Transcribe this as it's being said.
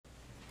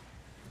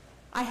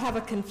I have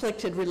a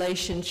conflicted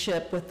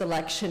relationship with the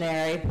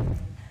lectionary.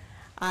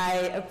 I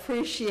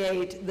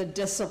appreciate the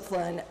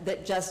discipline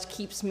that just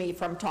keeps me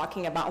from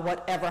talking about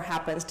whatever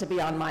happens to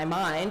be on my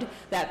mind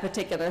that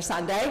particular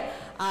Sunday.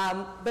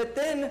 But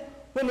then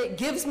when it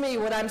gives me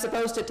what I'm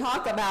supposed to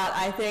talk about,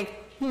 I think,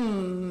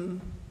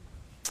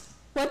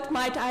 what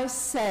might I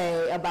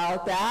say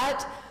about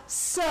that?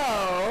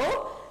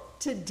 So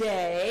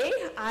today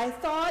I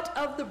thought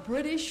of the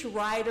British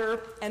writer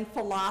and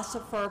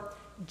philosopher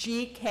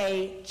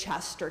G.K.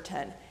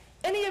 Chesterton.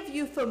 Any of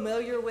you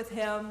familiar with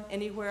him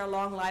anywhere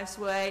along life's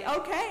way?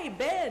 Okay,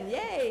 Ben,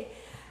 yay.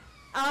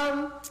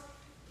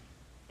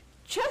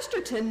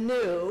 Chesterton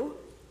knew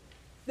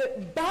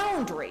that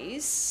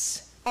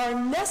boundaries are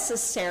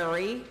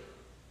necessary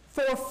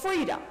for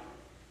freedom.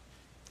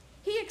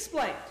 He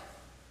explained,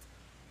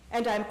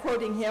 and I'm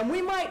quoting him,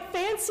 "We might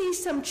fancy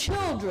some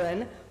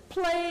children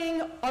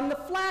playing on the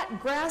flat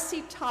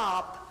grassy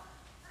top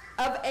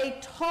of a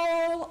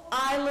tall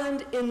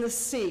island in the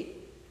sea.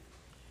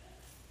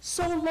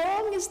 So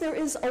long as there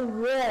is a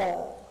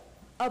wall,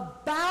 a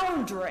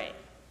boundary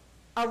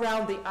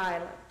around the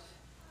island,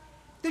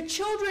 the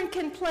children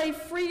can play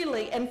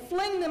freely and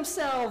fling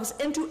themselves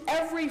into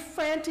every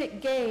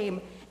frantic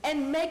game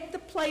and make the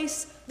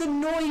place the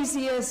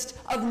noisiest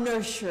of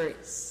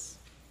nurseries.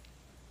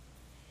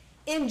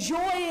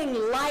 Enjoying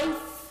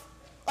life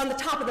on the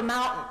top of the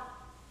mountain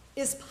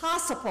is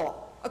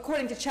possible,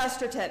 according to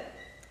Chesterton,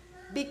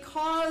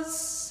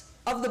 because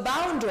of the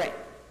boundary."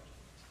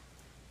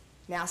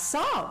 Now,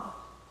 some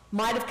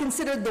might have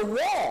considered the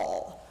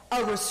wall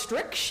a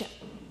restriction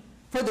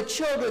for the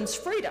children's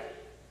freedom.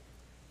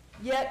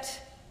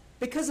 Yet,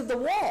 because of the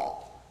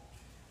wall,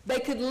 they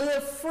could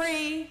live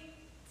free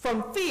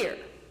from fear.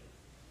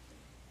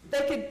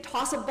 They could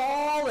toss a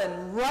ball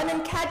and run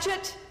and catch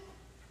it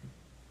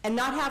and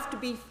not have to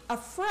be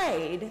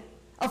afraid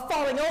of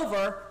falling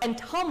over and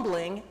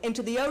tumbling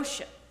into the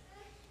ocean.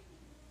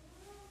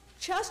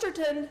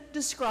 Chesterton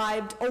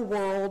described a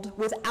world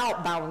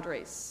without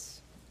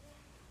boundaries,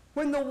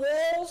 when the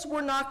walls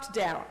were knocked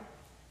down,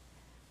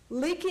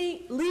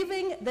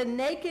 leaving the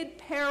naked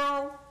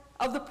peril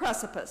of the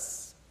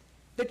precipice.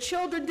 The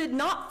children did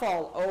not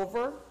fall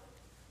over,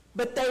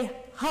 but they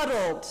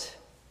huddled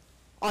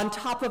on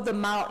top of the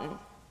mountain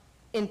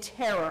in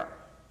terror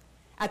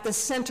at the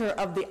center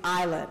of the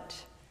island,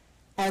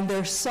 and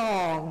their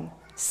song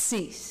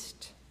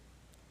ceased.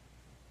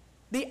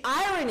 The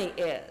irony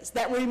is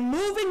that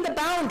removing the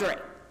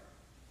boundary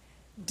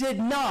did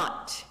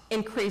not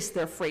increase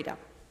their freedom.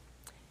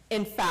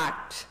 In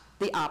fact,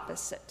 the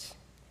opposite.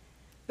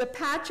 The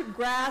patch of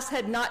grass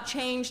had not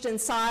changed in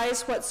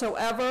size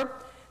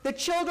whatsoever. The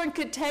children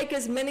could take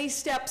as many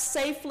steps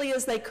safely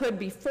as they could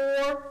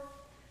before.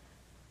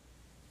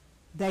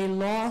 They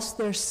lost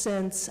their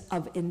sense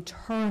of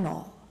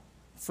internal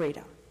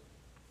freedom.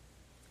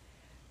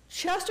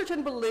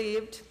 Chesterton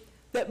believed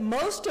that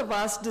most of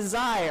us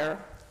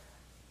desire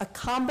a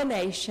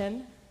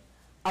combination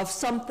of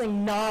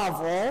something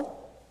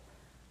novel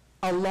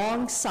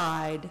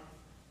alongside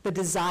the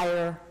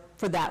desire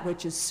for that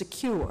which is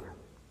secure.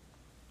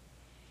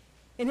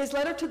 In his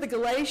letter to the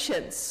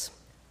Galatians,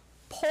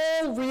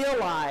 Paul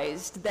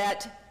realized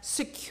that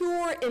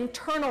secure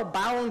internal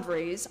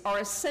boundaries are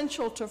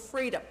essential to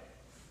freedom.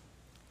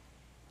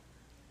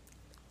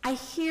 I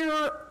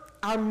hear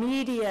our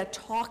media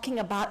talking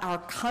about our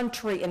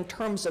country in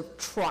terms of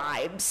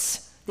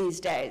tribes these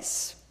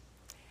days.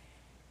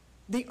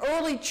 The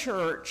early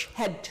church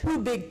had two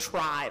big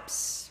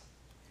tribes.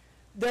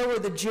 There were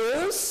the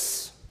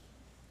Jews,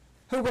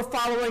 who were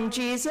following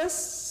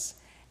Jesus,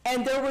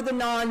 and there were the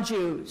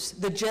non-Jews,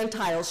 the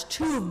Gentiles,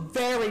 two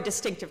very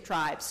distinctive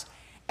tribes.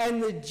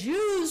 And the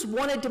Jews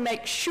wanted to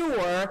make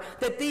sure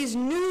that these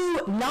new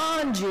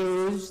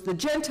non-Jews, the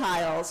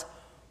Gentiles,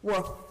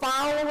 were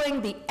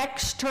following the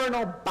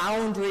external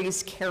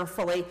boundaries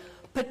carefully.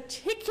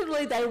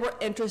 Particularly, they were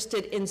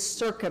interested in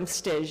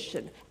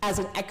circumcision as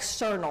an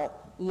external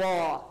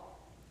law.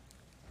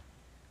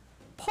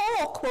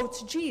 Paul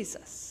quotes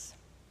Jesus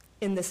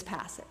in this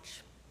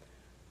passage.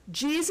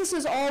 Jesus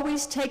is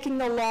always taking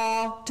the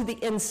law to the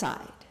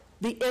inside,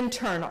 the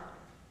internal.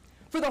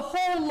 For the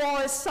whole law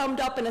is summed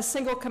up in a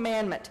single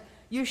commandment.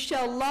 You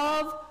shall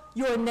love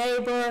your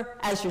neighbor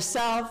as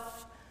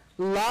yourself.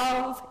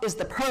 Love is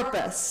the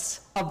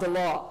purpose of the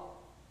law.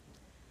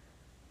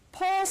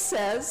 Paul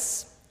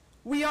says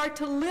we are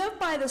to live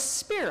by the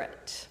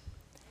Spirit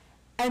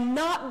and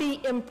not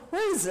be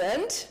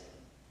imprisoned,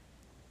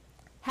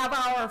 have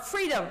our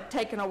freedom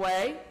taken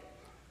away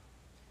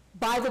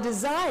by the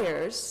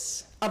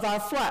desires of our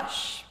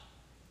flesh.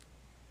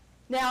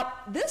 Now,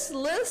 this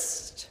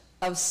list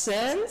of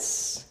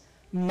sins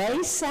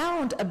may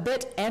sound a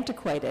bit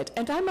antiquated,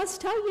 and I must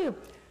tell you,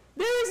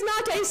 there is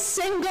not a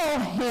single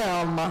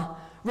hymn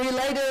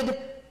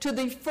related to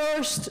the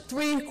first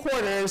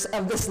 3/4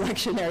 of this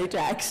lectionary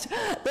text.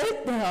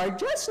 There are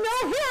just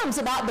no hymns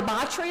about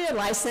debauchery and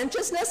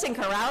licentiousness and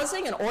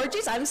carousing and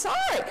orgies. I'm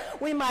sorry,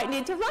 we might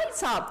need to write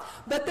some,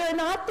 but they're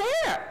not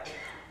there.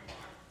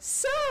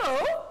 So,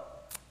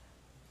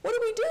 what do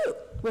we do?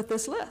 with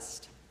this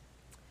list.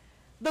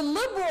 The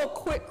liberal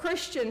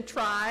Christian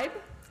tribe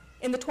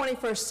in the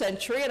 21st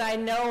century, and I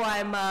know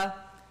I'm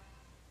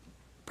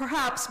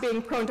perhaps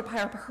being prone to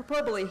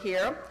hyperbole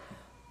here,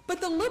 but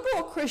the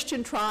liberal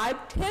Christian tribe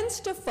tends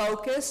to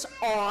focus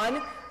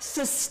on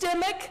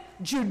systemic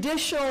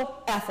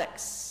judicial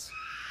ethics.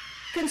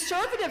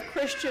 Conservative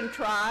Christian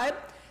tribe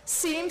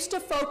seems to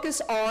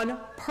focus on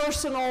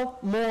personal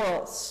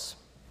morals.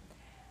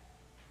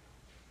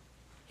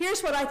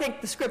 Here's what I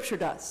think the scripture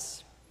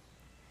does.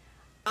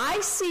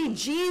 I see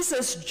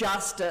Jesus'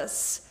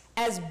 justice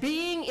as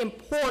being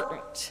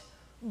important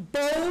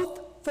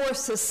both for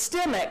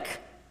systemic,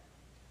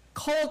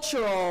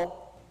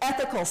 cultural,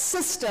 ethical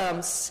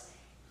systems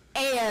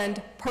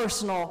and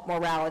personal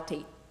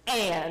morality.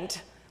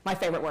 And, my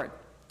favorite word.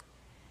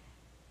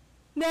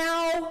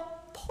 Now,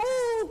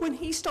 Paul, when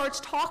he starts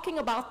talking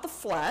about the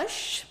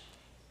flesh,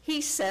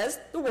 he says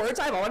the words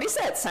I've already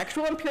said: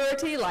 sexual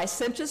impurity,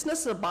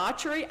 licentiousness,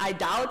 debauchery,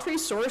 idolatry,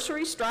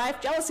 sorcery,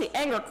 strife, jealousy,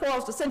 anger,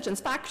 quarrels, dissensions,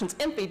 factions,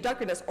 envy,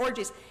 drunkenness,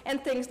 orgies,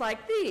 and things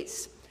like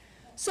these.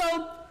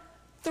 So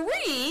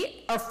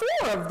 3 or 4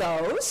 of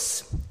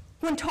those,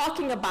 when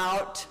talking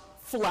about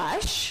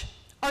flesh,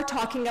 are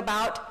talking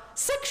about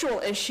sexual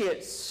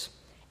issues.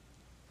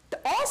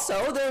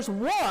 Also, there's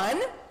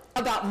 1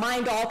 about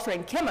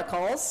mind-altering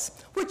chemicals,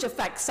 which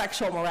affect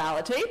sexual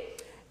morality.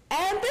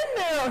 And then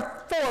there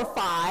are 4 or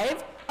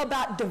 5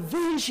 about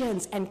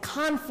divisions and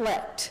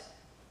conflict.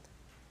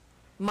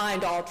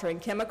 Mind-altering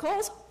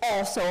chemicals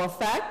also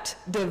affect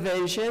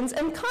divisions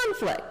and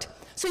conflict.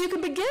 So you can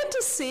begin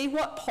to see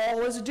what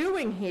Paul is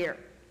doing here.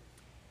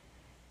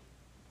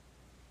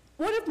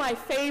 One of my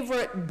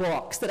favorite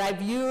books that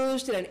I've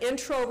used in an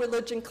intro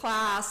religion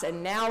class,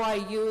 and now I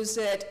use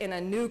it in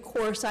a new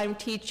course I'm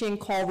teaching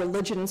called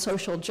Religion and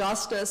Social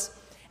Justice,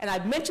 and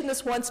I've mentioned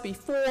this once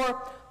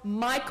before,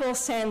 Michael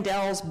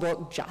Sandel's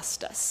book,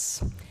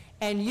 Justice.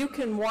 And you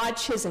can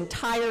watch his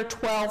entire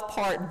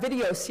 12-part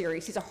video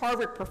series. He's a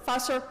Harvard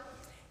professor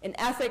in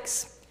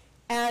ethics.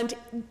 And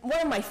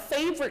one of my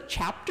favorite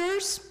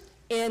chapters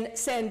in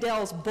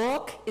Sandel's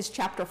book is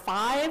chapter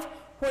 5,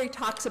 where he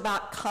talks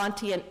about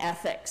Kantian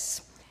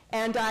ethics.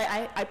 And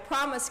I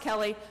promise,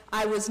 Kelly,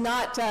 I was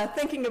not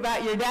thinking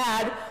about your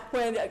dad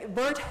when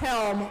Bert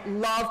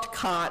Helm loved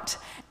Kant,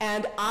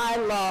 and I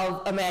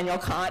love Immanuel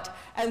Kant.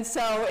 And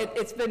so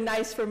it's been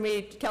nice for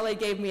me. Kelly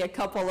gave me a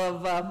couple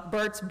of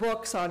Bert's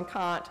books on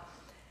Kant.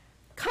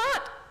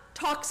 Kant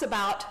talks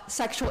about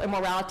sexual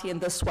immorality in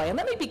this way. And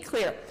let me be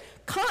clear.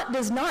 Kant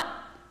does not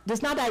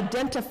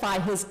identify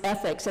his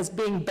ethics as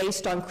being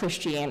based on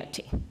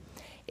Christianity.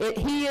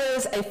 He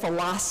is a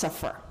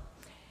philosopher.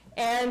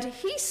 And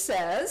he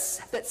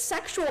says that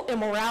sexual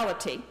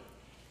immorality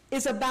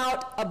is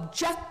about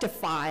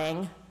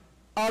objectifying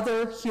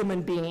other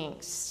human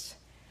beings.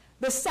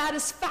 The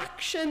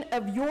satisfaction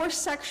of your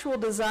sexual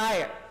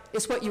desire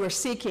is what you are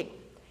seeking,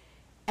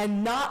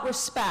 and not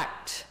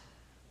respect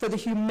for the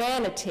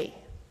humanity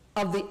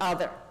of the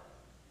other,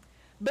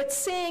 but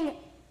seeing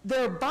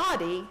their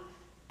body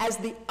as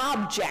the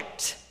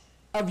object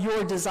of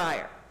your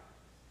desire.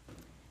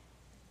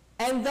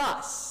 And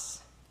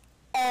thus,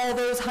 all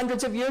those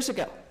hundreds of years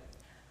ago,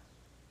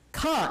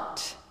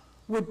 Kant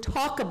would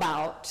talk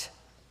about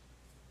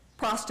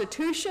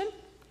prostitution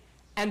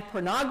and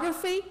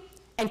pornography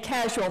and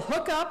casual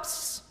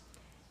hookups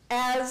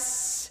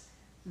as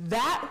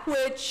that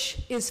which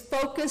is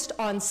focused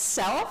on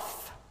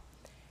self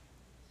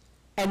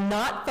and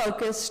not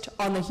focused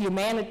on the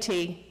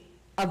humanity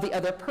of the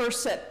other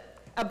person.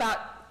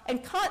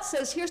 And Kant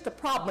says, here's the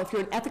problem. If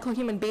you're an ethical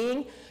human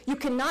being, you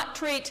cannot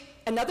treat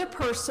another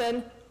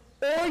person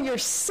or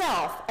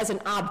yourself as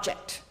an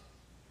object.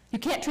 You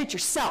can't treat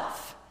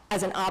yourself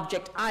as an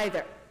object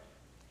either.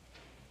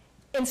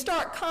 In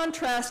stark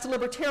contrast to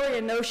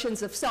libertarian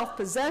notions of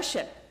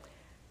self-possession,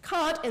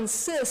 Kant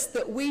insists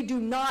that we do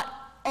not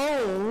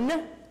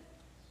own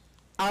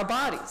our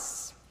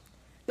bodies,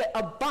 that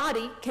a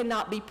body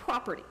cannot be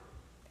property.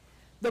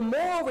 The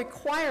moral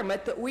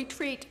requirement that we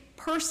treat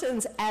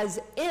persons as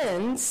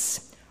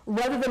ends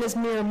rather than as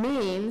mere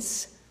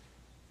means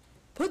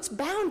puts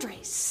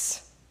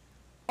boundaries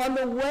on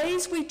the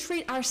ways we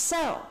treat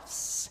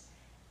ourselves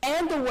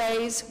and the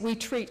ways we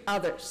treat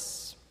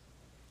others.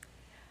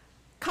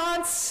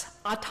 Kant's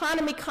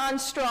autonomy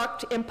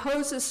construct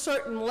imposes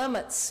certain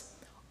limits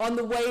on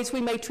the ways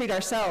we may treat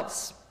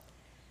ourselves.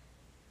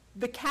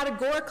 The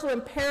categorical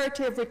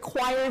imperative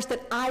requires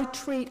that I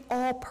treat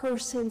all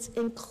persons,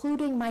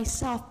 including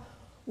myself,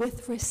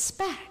 with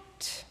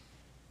respect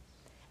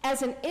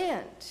as an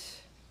end.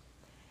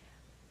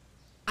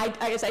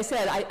 As I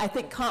said, I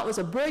think Kant was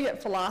a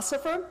brilliant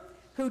philosopher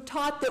who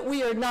taught that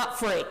we are not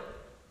free.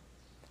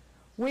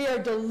 We are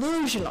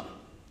delusional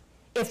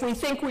if we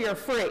think we are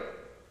free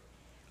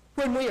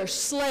when we are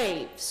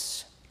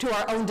slaves to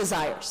our own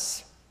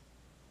desires.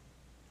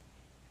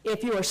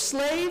 If you are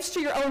slaves to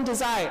your own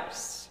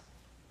desires,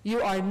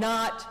 you are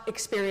not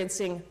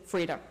experiencing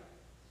freedom.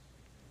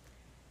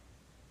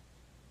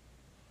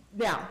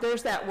 Now,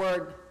 there's that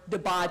word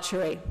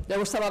debauchery. There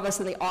were some of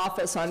us in the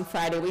office on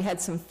Friday. We had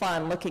some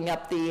fun looking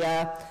up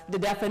the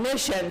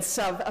definitions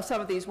of some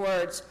of these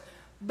words.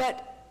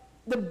 But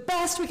the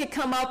best we could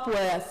come up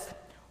with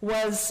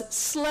was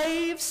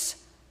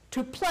slaves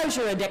to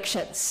pleasure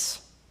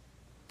addictions.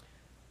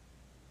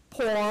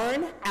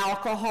 Porn,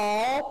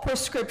 alcohol,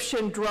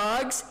 prescription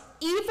drugs,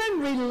 even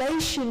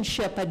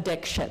relationship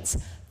addictions.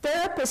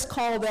 Therapists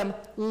call them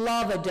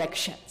love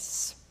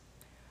addictions.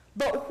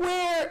 But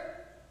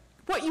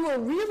what you are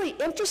really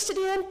interested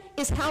in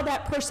is how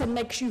that person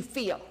makes you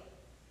feel,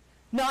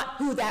 not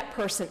who that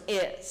person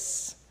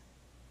is,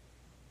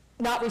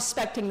 not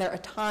respecting their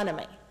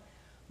autonomy.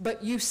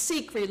 But you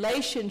seek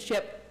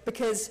relationship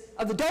because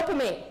of the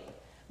dopamine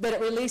that it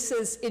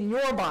releases in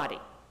your body.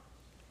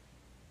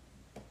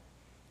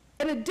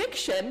 An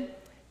addiction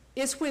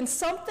is when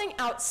something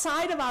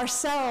outside of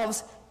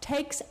ourselves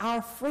takes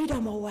our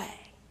freedom away.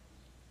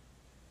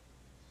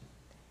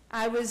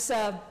 I was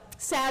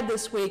sad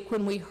this week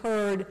when we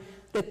heard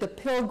that the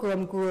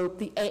Pilgrim group,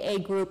 the AA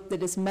group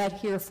that has met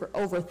here for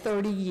over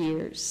 30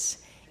 years,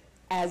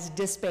 has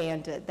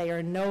disbanded. They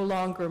are no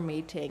longer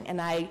meeting.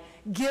 And I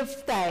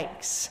give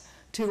thanks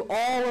to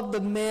all of the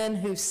men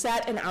who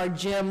sat in our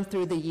gym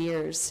through the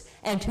years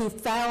and who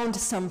found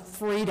some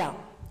freedom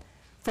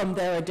from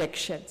their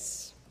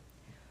addictions.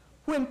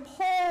 When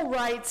Paul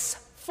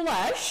writes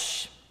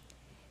flesh,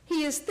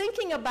 he is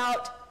thinking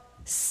about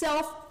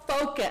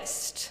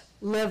self-focused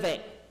living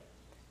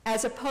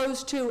as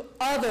opposed to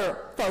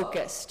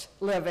other-focused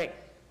living.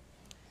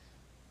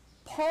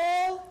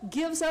 Paul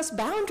gives us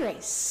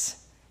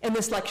boundaries in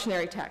this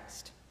lectionary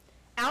text.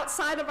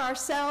 Outside of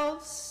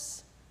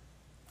ourselves,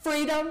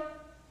 freedom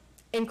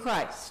in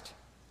Christ.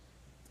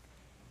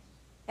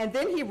 And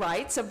then he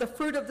writes, of the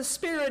fruit of the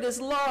Spirit is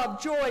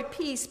love, joy,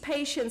 peace,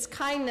 patience,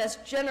 kindness,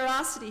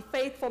 generosity,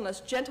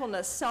 faithfulness,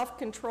 gentleness,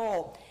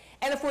 self-control.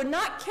 And if we're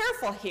not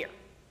careful here,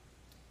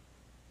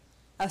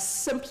 a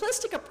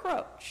simplistic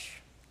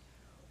approach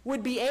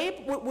would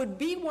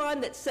be one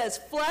that says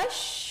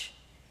flesh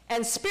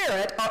and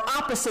spirit are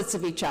opposites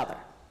of each other.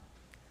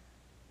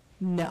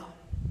 No.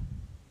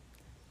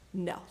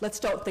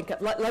 Let's not think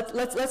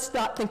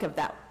of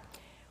that.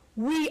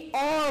 We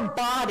are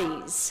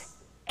bodies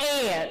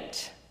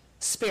and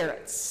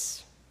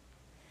spirits.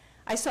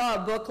 I saw a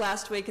book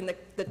last week, and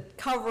the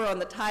cover on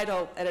the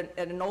title at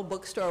an old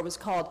bookstore was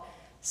called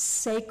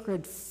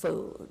Sacred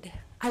Food.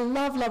 I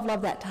love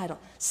that title,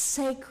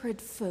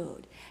 Sacred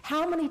Food.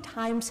 How many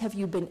times have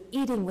you been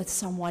eating with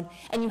someone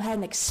and you had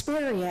an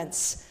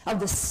experience of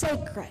the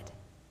sacred?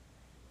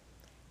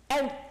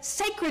 And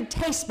sacred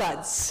taste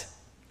buds.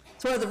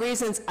 It's one of the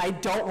reasons I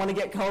don't want to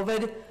get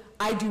COVID.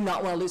 I do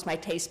not want to lose my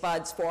taste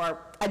buds for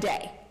a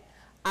day.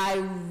 I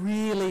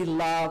really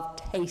love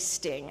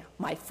tasting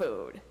my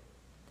food.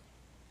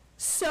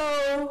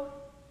 So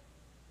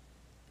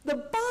the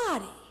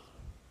body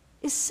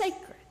is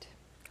sacred.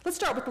 Let's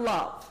start with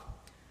love.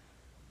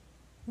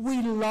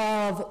 We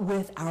love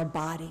with our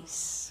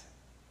bodies.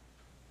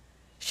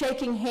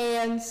 Shaking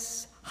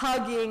hands,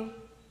 hugging,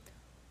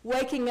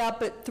 waking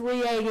up at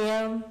 3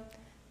 a.m.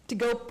 to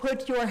go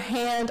put your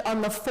hand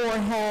on the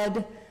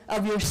forehead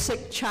of your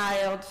sick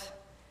child,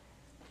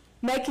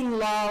 making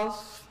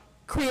love,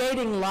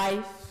 creating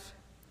life.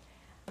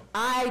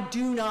 I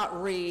do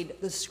not read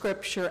the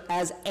scripture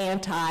as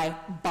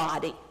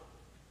anti-body.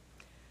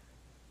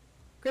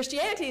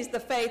 Christianity is the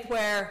faith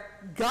where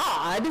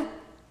God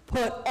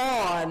put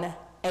on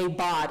a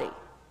body.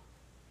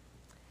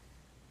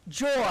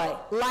 Joy,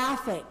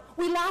 laughing.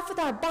 We laugh with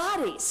our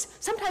bodies.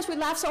 Sometimes we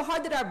laugh so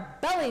hard that our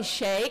bellies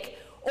shake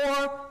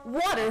or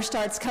water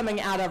starts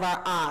coming out of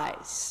our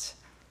eyes.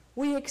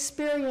 We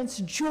experience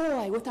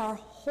joy with our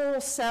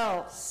whole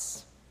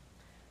selves.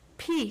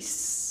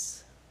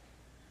 Peace.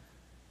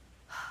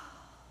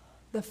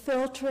 The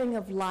filtering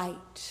of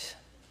light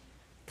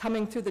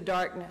coming through the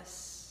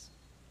darkness.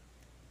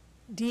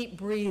 Deep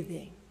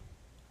breathing.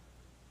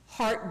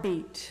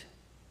 Heartbeat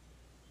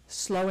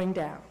slowing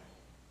down.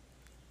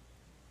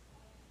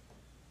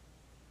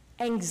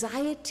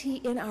 Anxiety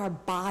in our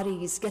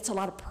bodies gets a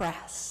lot of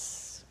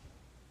press,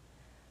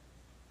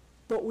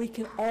 but we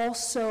can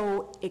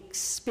also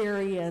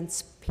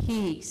experience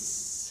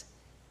peace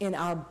in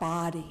our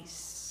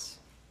bodies.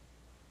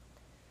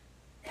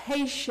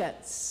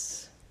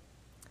 Patience,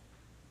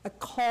 a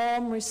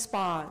calm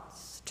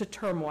response to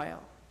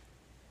turmoil.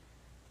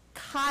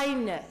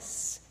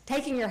 Kindness,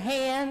 taking your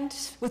hand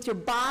with your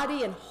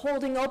body and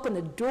holding open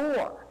the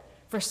door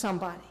for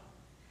somebody.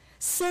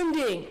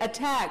 Sending a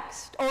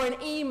text or an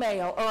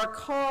email or a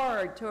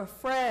card to a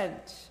friend.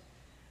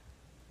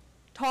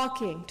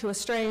 Talking to a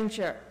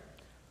stranger.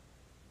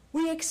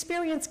 We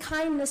experience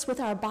kindness with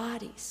our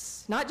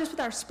bodies, not just with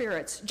our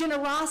spirits.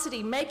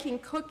 Generosity, making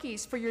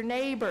cookies for your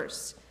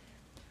neighbors.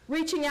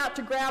 Reaching out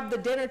to grab the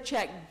dinner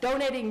check,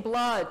 donating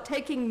blood,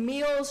 taking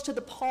meals to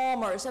the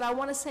Palmers. And I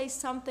want to say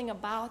something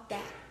about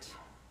that.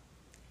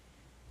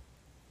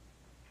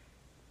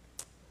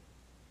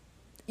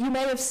 You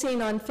may have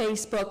seen on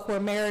Facebook where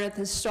Meredith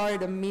has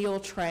started a meal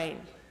train.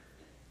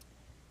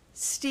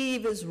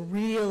 Steve is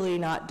really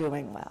not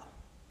doing well.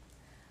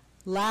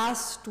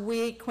 Last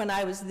week when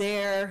I was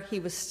there, he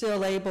was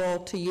still able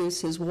to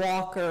use his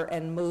walker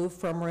and move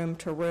from room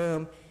to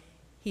room.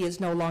 He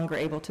is no longer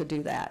able to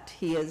do that.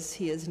 He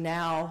is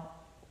now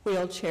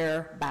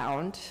wheelchair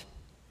bound.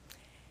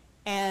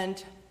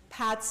 And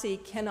Patsy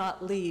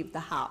cannot leave the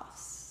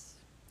house.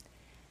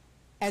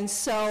 And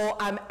so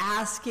I'm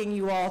asking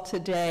you all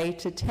today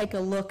to take a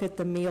look at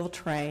the meal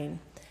train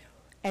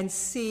and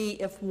see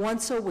if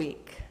once a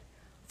week,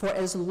 for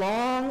as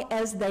long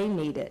as they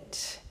need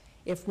it,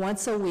 if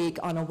once a week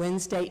on a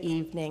Wednesday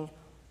evening,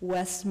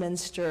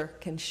 Westminster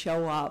can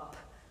show up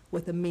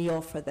with a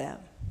meal for them.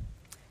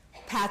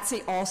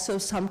 Patsy also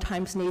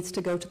sometimes needs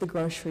to go to the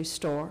grocery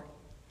store.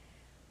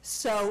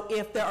 So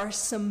if there are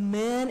some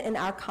men in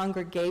our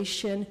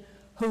congregation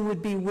who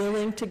would be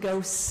willing to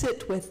go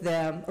sit with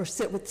them, or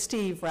sit with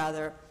Steve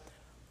rather,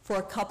 for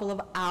a couple of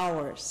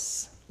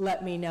hours,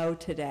 let me know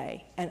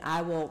today, and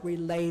I will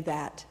relay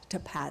that to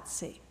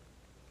Patsy.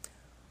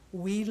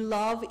 We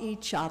love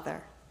each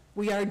other.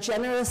 We are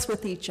generous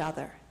with each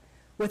other,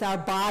 with our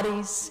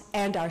bodies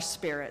and our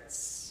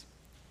spirits.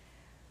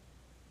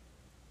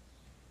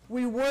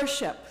 We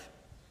worship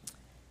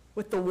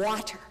with the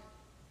water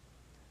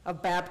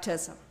of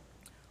baptism,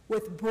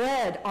 with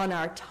bread on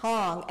our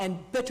tongue and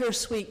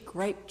bittersweet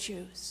grape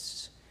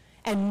juice.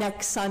 And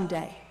next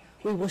Sunday,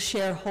 we will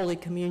share Holy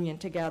Communion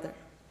together.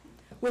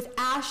 With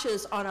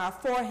ashes on our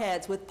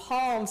foreheads, with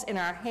palms in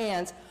our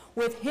hands,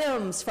 with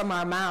hymns from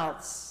our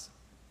mouths.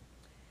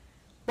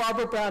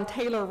 Barbara Brown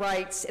Taylor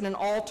writes in An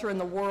Altar in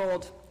the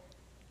World,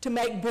 to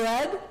make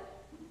bread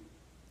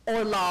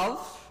or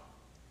love,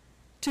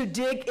 to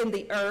dig in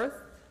the earth,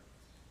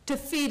 to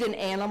feed an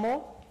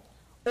animal,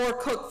 or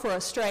cook for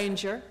a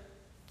stranger.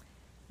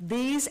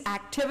 These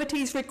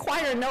activities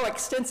require no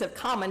extensive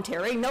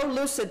commentary, no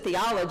lucid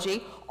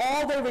theology.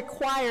 All they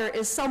require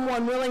is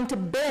someone willing to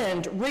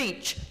bend,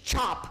 reach,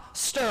 chop,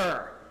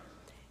 stir.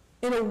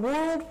 In a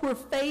world where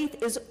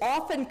faith is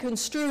often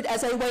construed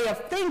as a way of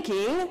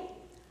thinking,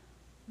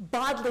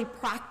 bodily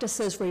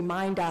practices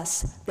remind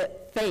us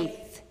that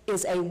faith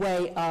is a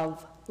way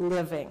of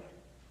living.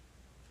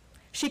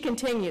 She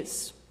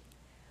continues,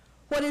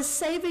 what is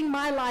saving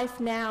my life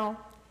now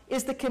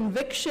is the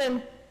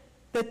conviction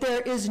that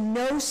there is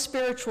no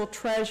spiritual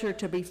treasure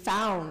to be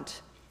found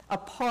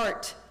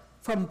apart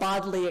from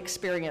bodily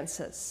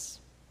experiences.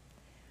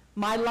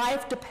 My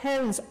life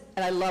depends,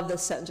 and I love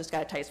this sentence, just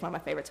gotta tell you, it's one of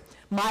my favorites.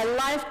 My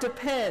life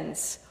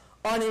depends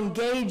on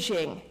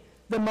engaging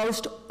the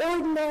most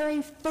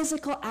ordinary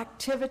physical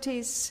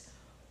activities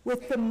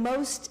with the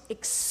most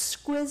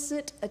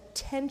exquisite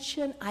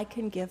attention I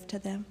can give to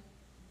them.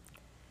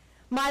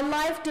 My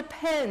life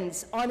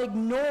depends on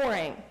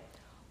ignoring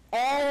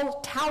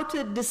all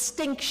touted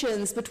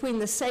distinctions between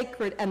the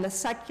sacred and the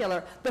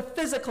secular, the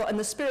physical and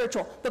the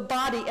spiritual, the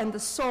body and the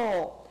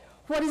soul.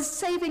 What is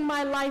saving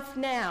my life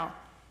now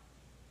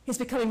is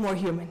becoming more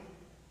human,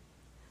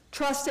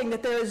 trusting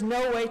that there is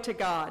no way to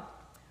God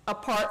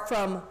apart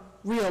from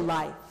real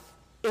life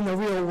in the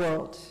real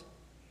world.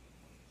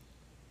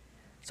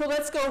 So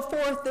let's go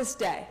forth this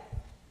day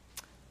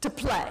to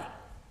play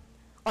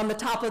on the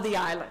top of the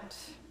island,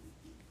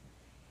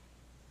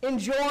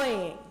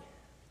 enjoying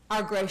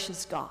our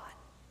gracious God,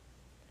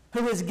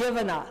 who has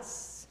given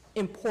us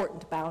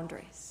important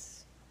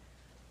boundaries,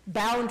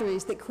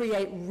 boundaries that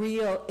create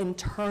real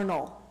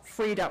internal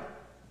freedom,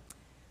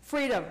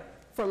 freedom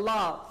for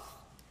love,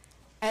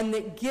 and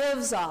that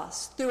gives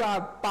us, through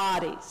our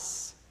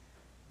bodies,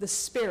 the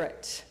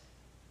spirit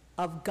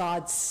of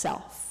God's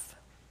self.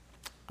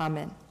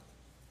 Amen.